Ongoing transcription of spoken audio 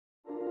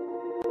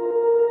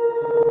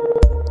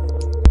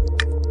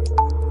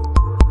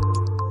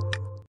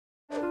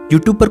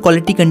YouTube पर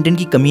quality content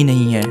की कमी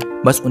नहीं है,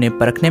 बस उन्हें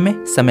परखने में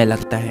समय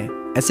लगता है।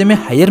 ऐसे में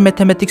हायर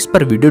मैथमेटिक्स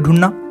पर वीडियो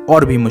ढूंढना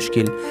और भी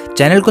मुश्किल।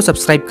 चैनल को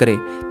सब्सक्राइब करें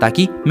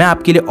ताकि मैं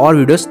आपके लिए और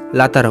वीडियोस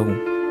लाता रहूं।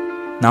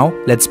 Now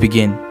let's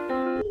begin.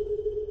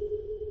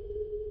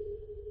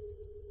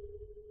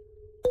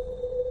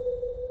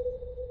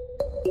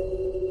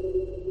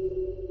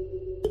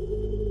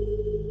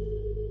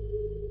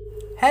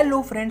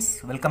 Hello friends,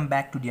 welcome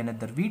back to the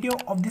another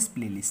video of this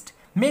playlist.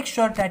 Make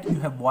sure that you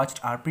have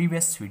watched our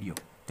previous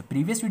video. तो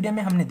प्रीवियस वीडियो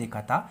में हमने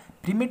देखा था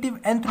primitive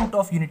nth root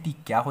of unity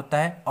क्या होता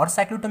है और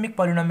साइक्लोटोमिक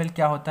पॉलिनोमियल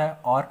क्या होता है,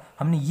 और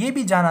हमने ये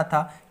भी जाना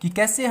था कि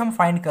कैसे हम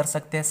फाइंड कर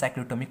सकते हैं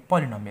साइक्लोटोमिक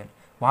पॉलिनोमियल।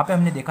 वहाँ पे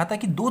हमने देखा था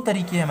कि दो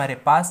तरीके हैं हमारे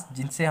पास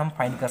जिनसे हम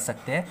फाइंड कर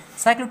सकते हैं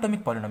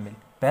साइक्लोटोमिक पॉलिनोमियल।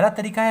 पहला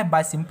तरीका है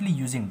बाय सिंपली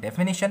यूजिंग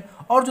डेफिनेशन,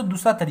 और जो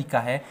दूसरा तरीका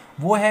है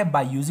वो है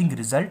बाय यूजिंग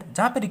रिजल्ट,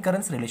 जहाँ पे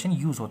रिकरेंस रिलेशन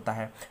यूज होता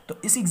है। तो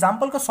इस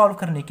एग्जांपल को सॉल्व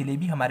करने के लिए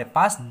भी हमारे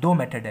पास दो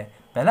मेथड है।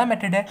 पहला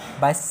मेथड है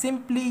बाय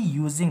सिंपली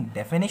यूजिंग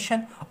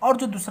डेफिनेशन, और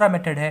जो दूसरा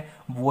मेथड है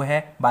वो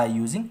है बाय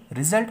यूजिंग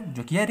रिजल्ट,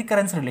 जो कि है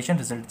रिकरेंस रिलेशन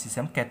रिजल्ट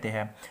जिसे हम कहते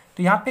हैं।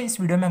 तो यहाँ पे इस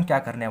वीडियो में हम क्या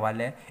करने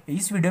वाले हैं,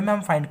 इस वीडियो में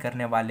हम फाइंड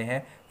करने वाले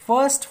हैं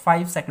फर्स्ट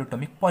 5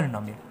 साइक्लोटोमिक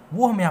पॉलिनोमियल,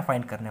 वो हम यहाँ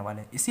फाइंड करने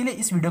वाले हैं। इसीलिए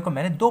इस वीडियो को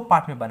मैंने दो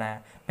पार्ट में बनाया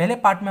है। पहले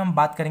पार्ट में हम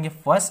बात करेंगे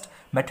फर्स्ट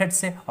मेथड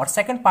से, और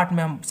सेकंड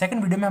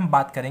वीडियो में हम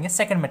बात करेंगे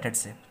सेकंड मेथड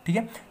से। ठीक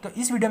है, तो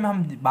इस वीडियो में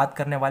हम बात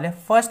करने वाले हैं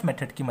फर्स्ट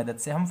मेथड की मदद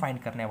से हम फाइंड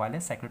करने वाले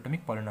हैं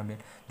साइक्लोटोमिक पॉलिनोमियल,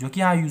 जो कि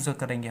यहाँ यूज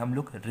करेंगे हम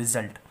लोग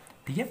रिजल्ट।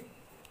 ठीक है,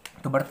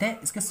 तो बढ़ते हैं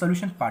इसके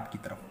सोल्यूशन पार्ट की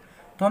तरफ।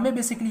 तो हमें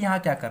बेसिकली यहाँ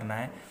क्या करना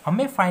है,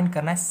 हमें फाइंड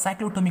करना है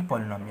साइक्लोटोमिक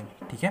पॉलिनोमियल।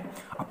 ठीक है,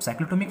 अब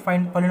साइक्लोटोमिक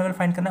पॉलिनोमियल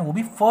फाइंड करना है, वो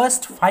भी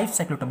फर्स्ट 5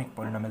 साइक्लोटोमिक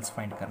पॉलिनोमियल्स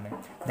फाइंड करना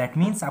है। दैट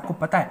मीन्स आपको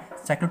पता है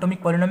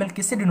साइक्लोटोमिक पॉलिनोमियल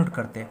किससे डिनोट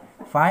करते हैं,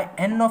 फाई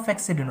n ऑफ x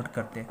से डिनोट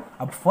करते हैं।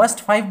 अब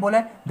फर्स्ट 5 बोला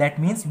है, that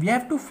means we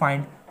have to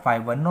find phi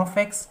 1 of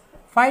x,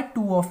 phi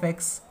 2 of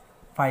x,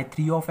 phi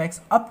 3 of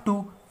x up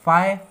to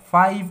phi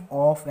 5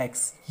 of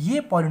x।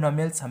 ये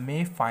पॉलिनोमियल्स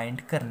हमें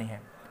फाइंड करने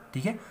हैं।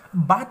 ठीक है,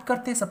 बात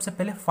करते हैं सबसे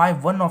पहले फाई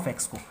 1 ऑफ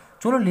x को।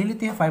 चलो ले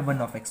लेते हैं फाई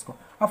 1 ऑफ x को।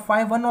 अब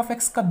फाई 1 ऑफ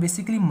x का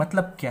बेसिकली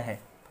मतलब क्या है,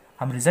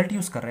 हम रिजल्ट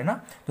यूज कर रहे हैं ना,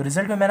 तो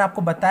रिजल्ट में मैंने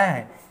आपको बताया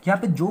है कि यहाँ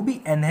पे जो भी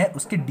n है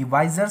उसके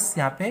डिवाइजर्स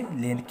यहाँ पे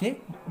लेके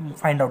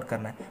फाइंड आउट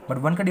करना है।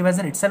 बट 1 का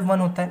डिवाइजर इटसेल्फ 1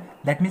 होता है,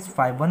 that means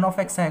phi 1 of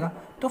x आएगा।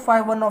 तो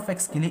फाई 1 ऑफ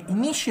x के लिए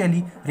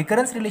इनिशियली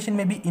रिकरेंस रिलेशन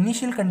में भी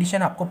इनिशियल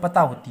कंडीशन आपको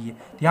पता होती है,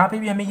 तो यहाँ पे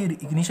भी हमें ये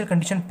इनिशियल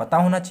कंडीशन पता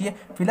होना चाहिए।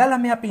 फिलहाल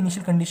हमें यहाँ पे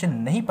इनिशियल कंडीशन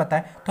नहीं पता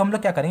है, तो हम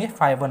लोग क्या करेंगे,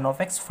 फाई 1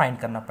 ऑफ x फाइंड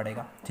करना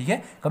पड़ेगा। ठीक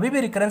है, कभी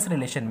भी रिकरेंस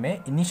रिलेशन में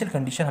इनिशियल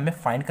कंडीशन हमें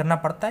फाइंड करना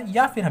पड़ता है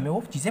या फिर हमें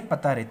वो चीज़ें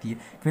पता रहती है।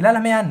 फिलहाल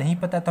हमें यहाँ नहीं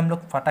पता है, तो हम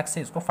लोग फटाक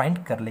से इसको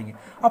फाइंड कर लेंगे।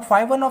 अब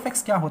फाई 1 ऑफ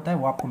x क्या होता है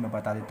वो आपको मैं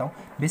बता देता हूँ।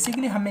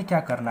 बेसिकली हमें क्या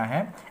करना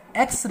है,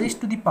 x raise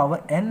to the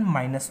power n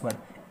minus 1,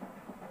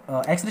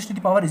 x raise to the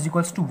power is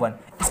equals to 1,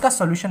 इसका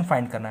सोल्यूशन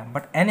फाइंड करना है।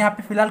 बट n यहाँ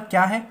पे फिलहाल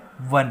क्या है,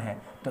 1 है।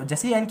 तो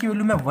जैसे ही n की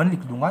वैल्यू मैं 1 लिख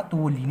दूंगा तो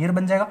वो लीनियर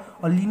बन जाएगा,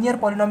 और लीनियर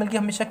पॉलिनोमियल के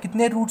हमेशा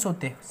कितने रूट्स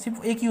होते हैं,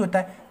 सिर्फ एक ही होता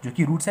है, जो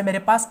कि रूट्स है मेरे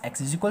पास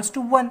x इज इक्वल्स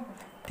टू 1।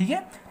 ठीक है,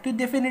 तो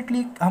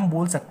डेफिनेटली हम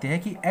बोल सकते हैं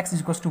कि x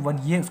इक्वल्स टू 1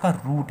 ये उसका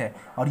रूट है,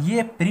 और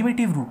ये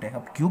प्रिमिटिव रूट है।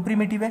 अब क्यों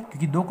प्रिमिटिव है,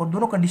 क्योंकि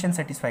दोनों कंडीशन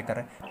सेटिस्फाई कर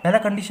रहे हैं। पहला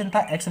कंडीशन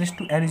था x raise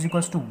to n is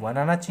equals to 1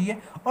 आना चाहिए,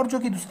 और जो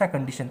कि दूसरा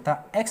कंडीशन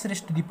था x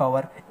raise to the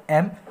power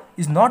m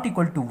is not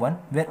equal to 1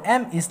 where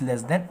m is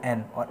less than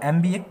n, और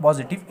m भी एक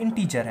पॉजिटिव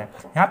इंटीजर है।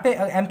 यहाँ पे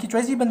m की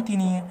चॉइस ही बनती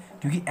नहीं है,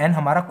 क्योंकि n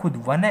हमारा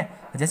खुद 1 है।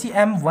 जैसे ही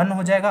m 1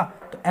 हो जाएगा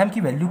तो m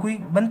की वैल्यू कोई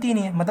बनती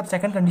नहीं है, मतलब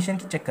सेकंड कंडीशन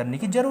की चेक करने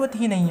की जरूरत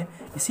ही नहीं है।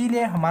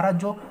 इसीलिए हमारा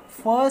जो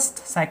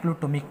फर्स्ट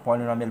साइक्लोटोमिक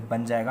पॉलिनोमियल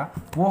बन जाएगा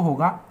वो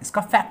होगा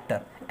इसका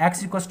फैक्टर,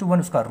 x इक्वल्स टू 1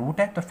 उसका रूट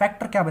है, तो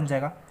फैक्टर क्या बन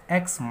जाएगा,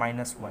 x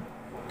माइनस 1।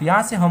 तो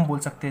यहाँ से हम बोल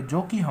सकते हैं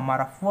जो कि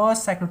हमारा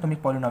फर्स्ट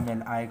साइक्लोटोमिक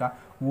पॉलिनोमियल आएगा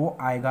वो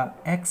आएगा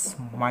x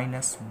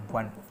minus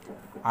 1।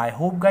 I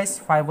hope guys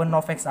phi 1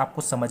 of x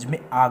आपको समझ में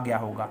आ गया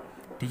होगा।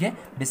 ठीक है,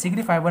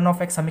 बेसिकली फाई 1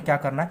 ऑफ x हमें क्या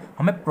करना है,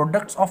 हमें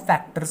प्रोडक्ट्स ऑफ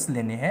फैक्टर्स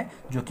लेने हैं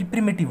जो कि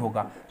प्रिमिटिव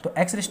होगा। तो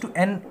x रेज टू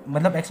n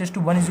मतलब x raise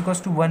to 1 is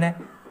equals to 1 है,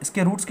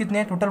 इसके रूट्स कितने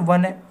हैं, टोटल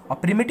 1 है, और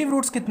प्रिमिटिव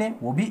रूट्स कितने हैं,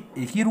 वो भी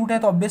एक ही रूट है,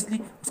 तो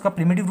ऑब्वियसली उसका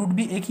प्रिमिटिव रूट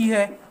भी एक ही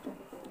है।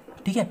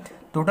 ठीक है,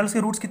 टोटल के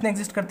रूट्स कितने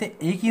एग्जिस्ट करते हैं,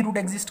 एक ही रूट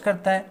एग्जिस्ट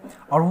करता है,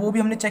 और वो भी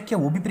हमने चेक किया,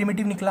 वो भी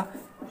प्रिमिटिव निकला।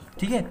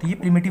 ठीक है, तो ये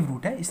प्रिमिटिव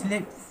रूट है, इसलिए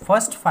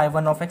फर्स्ट फाई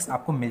 1 ऑफ x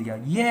आपको मिल गया।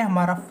 ये है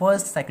हमारा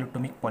फर्स्ट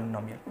साइक्लोटोमिक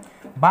पॉलिनोमियल।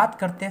 बात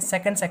करते हैं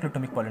सेकंड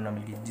साइक्लोटोमिक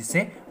पॉलिनोमियल की,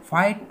 जिसे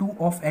फाई 2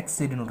 ऑफ x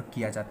से डिनोट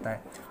किया जाता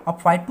है। अब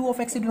फाई 2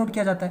 ऑफ x से डिनोट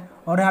किया जाता है,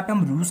 और यहाँ पे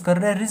हम यूज कर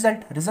रहे हैं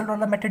रिजल्ट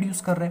वाला मेथड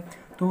यूज कर रहे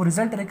हैं। तो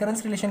रिजल्ट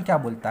रिकरेंस रिलेशन क्या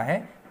बोलता है,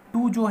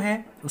 2 जो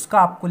है उसका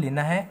आपको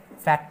लेना है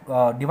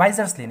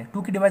डिवाइजर्स लेने।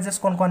 2 की डिवाइजर्स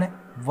कौन कौन है,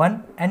 1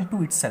 एंड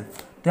 2 इटसेल्फ।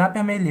 तो यहाँ पे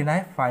हमें लेना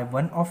है फाई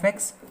 1 ऑफ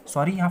x,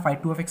 सॉरी यहाँ फाई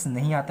 2 ऑफ x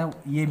नहीं आता,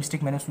 ये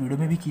मिस्टेक मैंने उस वीडियो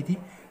में भी की थी।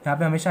 यहाँ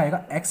पे हमेशा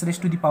आएगा x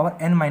raise to the power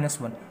n minus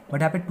 1,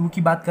 but यहाँ पे 2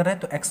 की बात कर रहे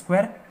हैं, तो x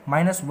square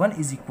minus 1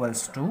 is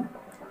equals to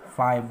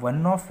phi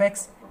 1 of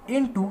x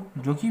in to,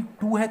 जो कि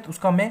 2 है तो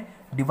उसका हमें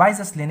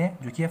डिवाइजर्स लेने,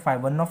 जो कि है phi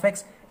 1 of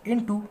x in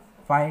to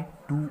phi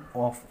 2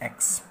 of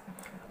x।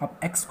 अब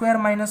x square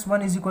minus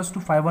one is equals to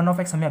five one of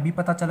x हमें अभी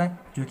पता चला है,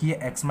 जो कि ये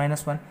एक्स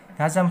माइनस वन।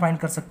 यहाँ से हम फाइंड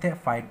कर सकते हैं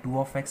five two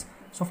of x.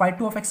 So five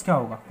two of x क्या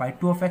होगा, फाइव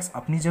टू ऑफ एक्स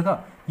अपनी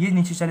जगह ये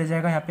नीचे चले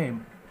जाएगा यहाँ पे,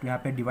 तो यहाँ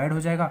पे डिवाइड हो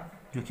जाएगा,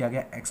 जो कि आ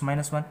गया एक्स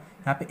माइनस वन।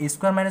 यहाँ पे ए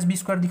स्क्वायर माइनस बी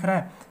स्क्वायर दिख रहा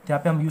है, तो यहाँ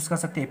पे हम यूज़ कर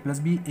सकते हैं ए प्लस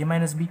बी ए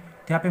माइनस बी,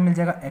 तो यहाँ पे मिल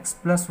जाएगा x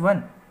plus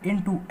one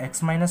into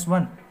x minus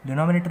one,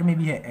 denominator में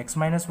भी है x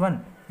minus one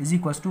is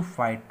equals to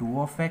five two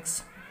of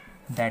x.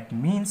 That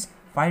means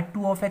five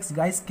two of x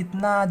guys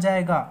कितना आ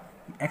जाएगा,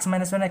 x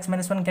minus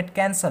one get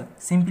cancel,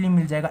 simply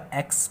मिल जाएगा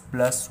x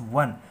plus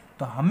one.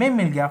 तो हमें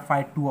मिल गया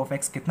five two of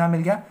x कितना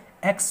मिल गया,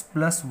 एक्स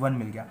प्लस वन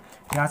मिल गया।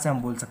 यहाँ से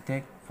हम बोल सकते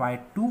हैं five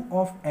two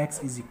of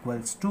x is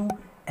equals to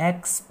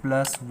x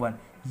plus one.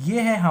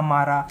 ये है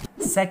हमारा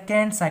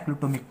second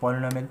cyclotomic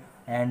polynomial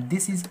and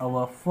this is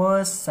our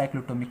first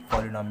cyclotomic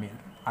polynomial.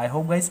 I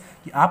hope guys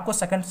कि आपको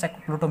सेकंड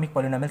साइक्लोटोमिक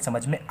पॉलिनोमियल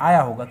समझ में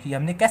आया होगा कि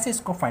हमने कैसे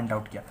इसको फाइंड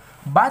आउट किया।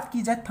 बात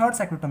की जाए थर्ड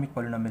साइक्लोटोमिक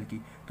पॉलिनोमियल की,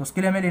 तो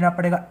उसके लिए हमें लेना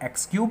पड़ेगा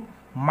x cube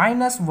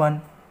minus one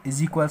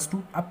is equals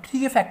to, अब थ्री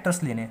के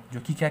फैक्टर्स लेने जो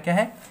कि क्या क्या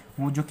है,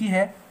 वो जो कि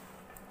है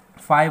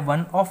five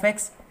one of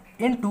x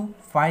into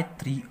five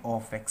three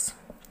of x.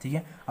 ठीक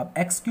है, अब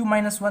एक्स क्यूब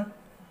माइनस वन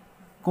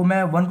को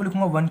मैं वन को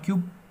लिखूंगा one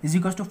cube is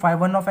equals to five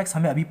one of x,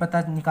 हमें अभी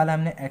पता निकाला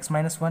हमने x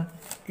minus one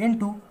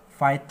into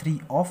five three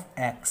of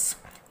x.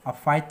 अब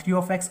फाइव थ्री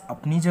ऑफ एक्स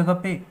अपनी जगह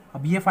पे,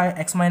 अब ये फाइव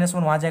एक्स माइनस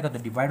वन वहाँ जाएगा तो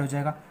डिवाइड हो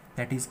जाएगा,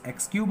 that is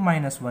x cube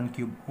minus one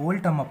cube whole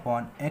term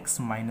upon x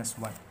minus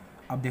one.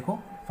 अब देखो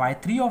five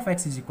three of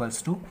x is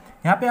equals to,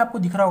 यहाँ पे आपको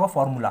दिख रहा होगा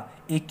फॉर्मूला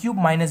ए क्यूब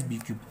माइनस बी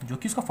क्यूब, जो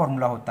कि उसका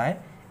फॉर्मूला होता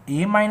है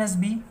ए माइनस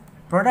बी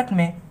प्रोडक्ट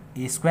में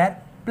ए square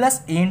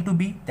plus A into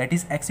B that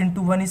is x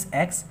into one is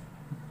x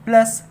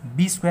plus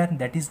B square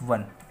that is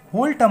one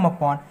whole term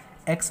upon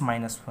x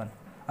minus one.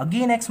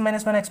 Again x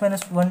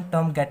minus one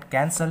term get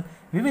cancel,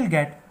 we will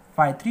get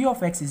five three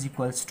of x is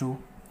equals to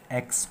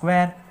x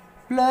square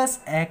plus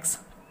x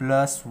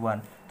plus one.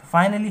 तो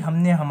finally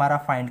हमने हमारा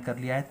find कर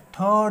लिया है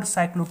third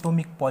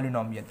cyclotomic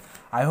polynomial.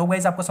 I hope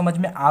guys आपको समझ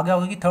में आ गया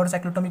होगा कि थर्ड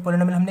साइक्लोटोमिक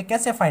पॉलिनोमियल हमने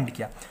कैसे फाइंड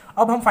किया।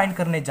 अब हम फाइंड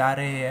करने जा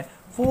रहे हैं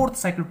फोर्थ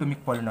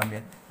साइक्लोटोमिक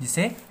पॉलिनोमियल,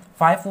 जिसे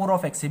फाइव फोर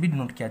ऑफ एक्स से भी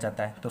डिनोट किया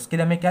जाता है। तो उसके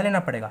लिए हमें क्या लेना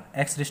पड़ेगा,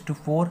 x raise to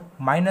four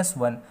minus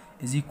one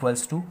is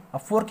equals to, अब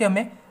फोर के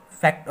हमें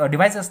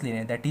डिवाइजर्स लेने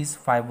हैं, that is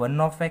five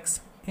one of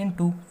x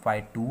into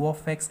five two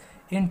of x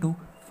into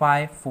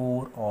five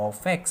four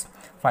of x.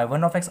 Five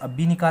one of x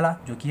अभी निकाला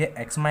जो कि है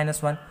एक्स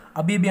माइनस वन,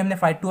 अभी भी हमने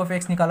फाइव टू ऑफ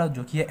एक्स निकाला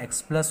जो कि है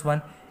x plus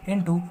one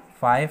into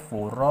five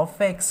four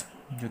of x,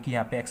 जो कि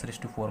यहाँ पे x raise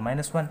to four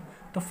minus one.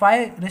 तो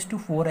five raise to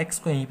four x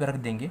को यहीं पर रख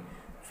देंगे,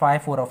 फाइव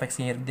फोर ऑफ एक्स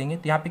यहीं रख देंगे,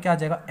 तो यहाँ पे क्या आ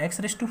जाएगा x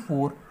raise to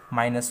four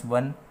minus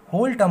one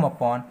whole term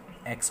upon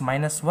x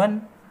minus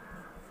one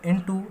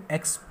into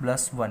x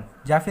plus one,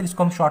 या फिर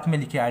इसको हम शॉर्ट में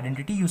लिखे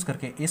आइडेंटिटी यूज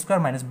करके ए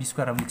स्क्वायर माइनस बी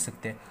स्क्वायर हम लिख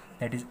सकते हैं,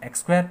 that is x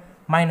square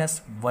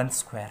minus one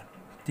square.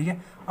 ठीक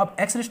है, अब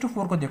एक्स रेस टू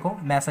फोर को देखो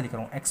मैं ऐसा लिख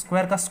रहा हूँ एक्स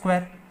स्क्वायर का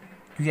स्क्वायर,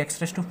 क्योंकि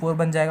एक्स रेस टू फोर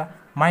बन जाएगा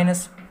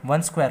माइनस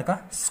वन स्क्वायर का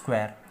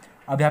स्क्वायर।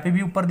 अब यहाँ पे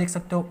भी ऊपर देख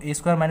सकते हो ए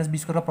स्क्वायर माइनस बी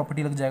स्क्वायर का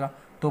प्रॉपर्टी लग जाएगा,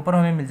 तो ऊपर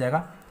हमें मिल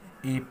जाएगा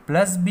ए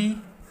प्लस बी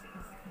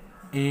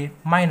ए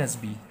माइनस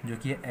बी, जो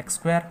कि है x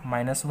square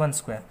minus one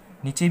square,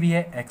 नीचे भी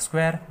है x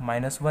square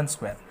minus one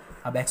square.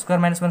 अब x square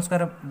minus one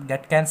square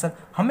get cancel,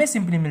 हमें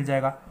सिंपली मिल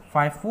जाएगा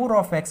five four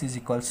of x is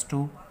equals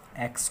to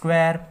x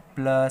square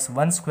plus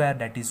one square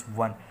that is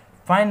one.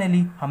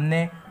 Finally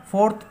हमने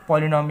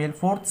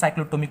fourth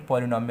cyclotomic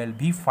polynomial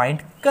भी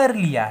find कर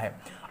लिया है।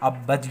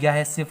 अब बच गया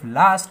है सिर्फ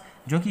लास्ट,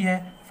 जो कि है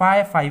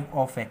फाइव फाइव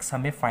ऑफ एक्स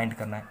हमें फाइंड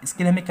करना है।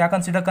 इसके लिए हमें क्या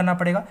कंसिडर करना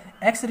पड़ेगा,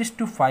 x raise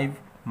to five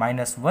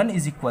minus one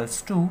is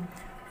equals to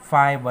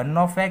five one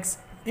of x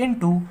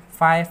into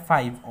five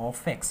five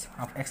of x.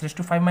 अब x raise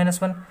to five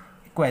minus one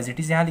को एज इट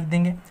इज़ यहाँ लिख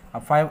देंगे।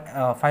 अब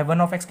फाइव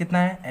वन ऑफ एक्स कितना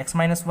है, x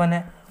minus one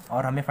है,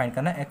 और हमें फाइंड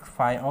करना है एक्स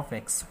फाइव ऑफ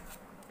एक्स।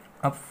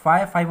 अब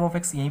फाइव फाइव ऑफ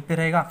एक्स यहीं पे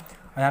रहेगा,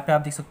 और यहाँ पे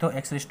आप देख सकते हो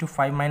x raise to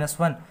five minus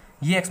one,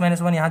 ये एक्स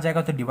माइनस वन यहाँ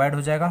जाएगा तो डिवाइड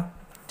हो जाएगा।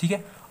 ठीक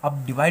है,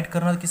 अब डिवाइड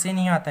करना किसे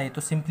नहीं आता है,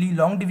 तो सिंपली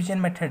लॉन्ग डिवीजन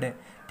मेथड है।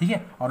 ठीक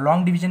है, और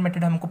लॉन्ग डिवीजन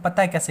मेथड हमको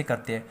पता है कैसे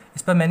करते हैं,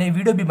 इस पर मैंने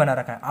वीडियो भी बना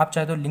रखा है, आप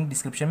चाहे तो लिंक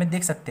डिस्क्रिप्शन में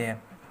देख सकते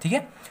हैं। ठीक है,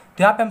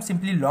 तो यहाँ पे हम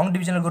simply long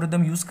division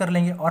algorithm use कर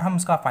लेंगे और हम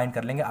इसका फाइंड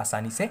कर लेंगे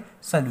आसानी से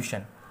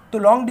सोल्यूशन। तो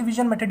लॉन्ग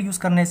डिवीजन मेथड यूज़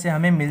करने से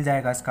हमें मिल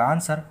जाएगा इसका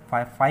answer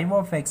five five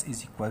of x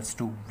is equals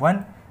to one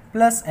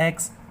plus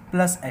x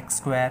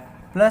square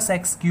plus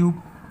x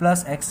cube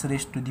plus x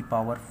raise to the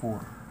power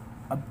four.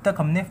 अब तक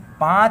हमने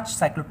 5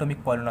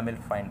 साइक्लोटोमिक पॉलिनोमियल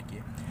फाइंड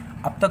किए।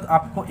 अब तक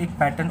आपको एक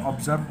पैटर्न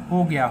ऑब्जर्व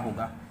हो गया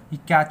होगा कि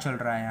क्या चल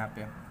रहा है यहाँ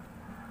पे।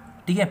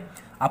 ठीक है,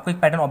 आपको एक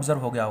पैटर्न ऑब्जर्व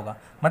हो गया होगा,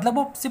 मतलब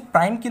वो सिर्फ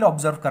प्राइम के लिए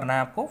ऑब्जर्व करना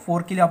है आपको,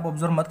 फोर के लिए आप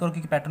ऑब्जर्व मत करो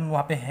क्योंकि पैटर्न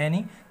वहाँ पे है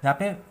नहीं। जहाँ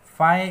पे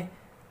फाइव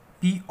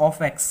पी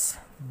ऑफ एक्स,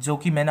 जो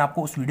कि मैंने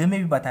आपको उस वीडियो में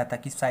भी बताया था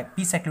कि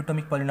P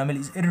cyclotomic polynomial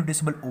is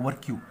irreducible over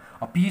Q.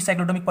 और पी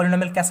साइक्लोटोमिक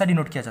पॉलिनोमियल कैसा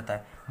डिनोट किया जाता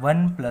है,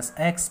 one plus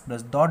x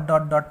plus dot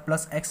dot dot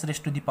plus x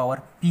raise to the power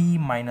P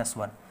minus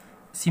one.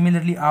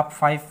 Similarly आप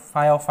phi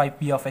of 5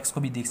 P of x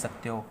को भी देख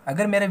सकते हो।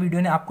 अगर मेरा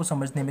वीडियो ने आपको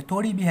समझने में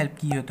थोड़ी भी हेल्प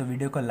की हो तो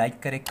वीडियो को लाइक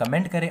करें,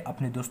 कमेंट करें,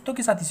 अपने दोस्तों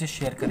के साथ इसे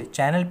शेयर करें।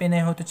 चैनल पे नए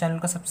हो तो चैनल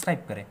को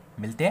सब्सक्राइब करें।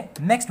 मिलते हैं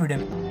नेक्स्ट वीडियो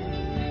में।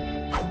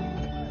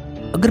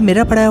 अगर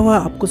मेरा पढ़ाया हुआ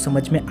आपको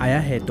समझ में आया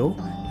है तो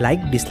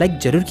लाइक डिसलाइक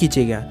जरूर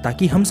कीजिएगा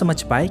ताकि हम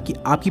समझ पाए कि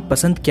आपकी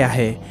पसंद क्या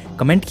है।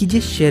 कमेंट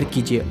कीजिए, शेयर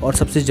कीजिए और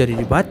सबसे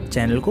ज़रूरी बात,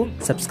 चैनल को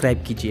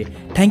सब्सक्राइब कीजिए।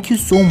 Thank you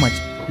so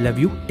much. Love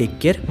you, take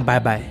care, bye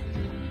bye.